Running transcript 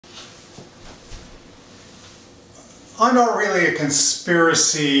I'm not really a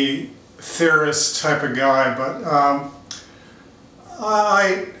conspiracy theorist type of guy, but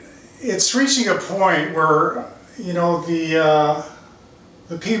it's reaching a point where, you know, the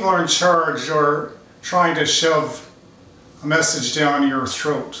people are in charge are trying to shove a message down your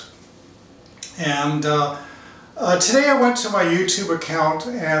throat. And today I went to my YouTube account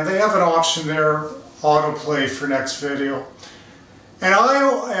and they have an option there, autoplay for next video. And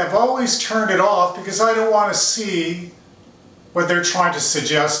I have always turned it off because I don't want to see what they're trying to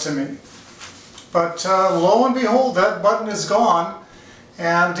suggest to me. But lo and behold, that button is gone.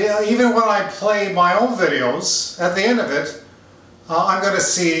 And even when I play my own videos, at the end of it, I'm going to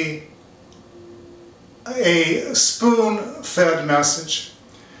see a spoon-fed message.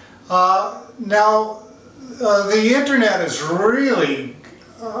 Now, the internet is really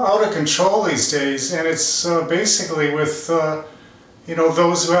out of control these days, and it's basically with you know,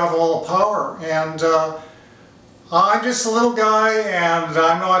 those who have all the power. And I'm just a little guy, and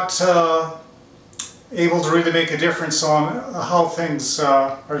I'm not able to really make a difference on how things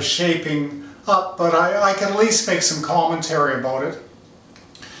are shaping up, but I can at least make some commentary about it.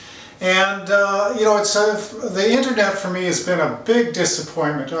 And you know, the internet for me has been a big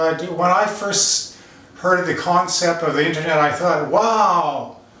disappointment. When I first heard of the concept of the internet, I thought,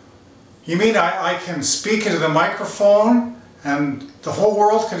 wow, you mean I can speak into the microphone and the whole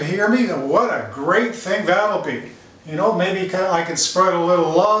world can hear me? What a great thing that'll be. You know, maybe I can spread a little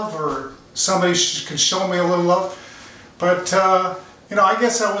love, or somebody can show me a little love. But you know, I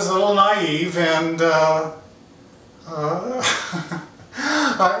guess I was a little naive, and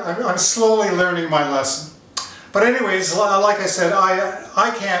I'm slowly learning my lesson. But anyways, like I said,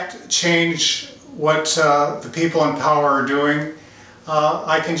 I can't change what the people in power are doing.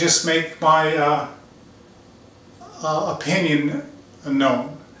 I can just make my opinion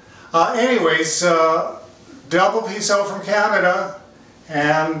known. Anyways, double peace out from Canada,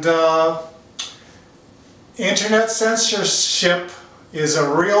 and internet censorship is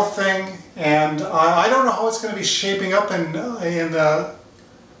a real thing, and I don't know how it's going to be shaping up in the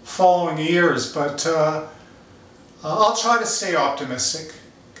following years, but I'll try to stay optimistic,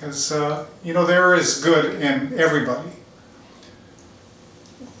 because you know, there is good in everybody.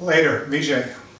 Later, VJAY.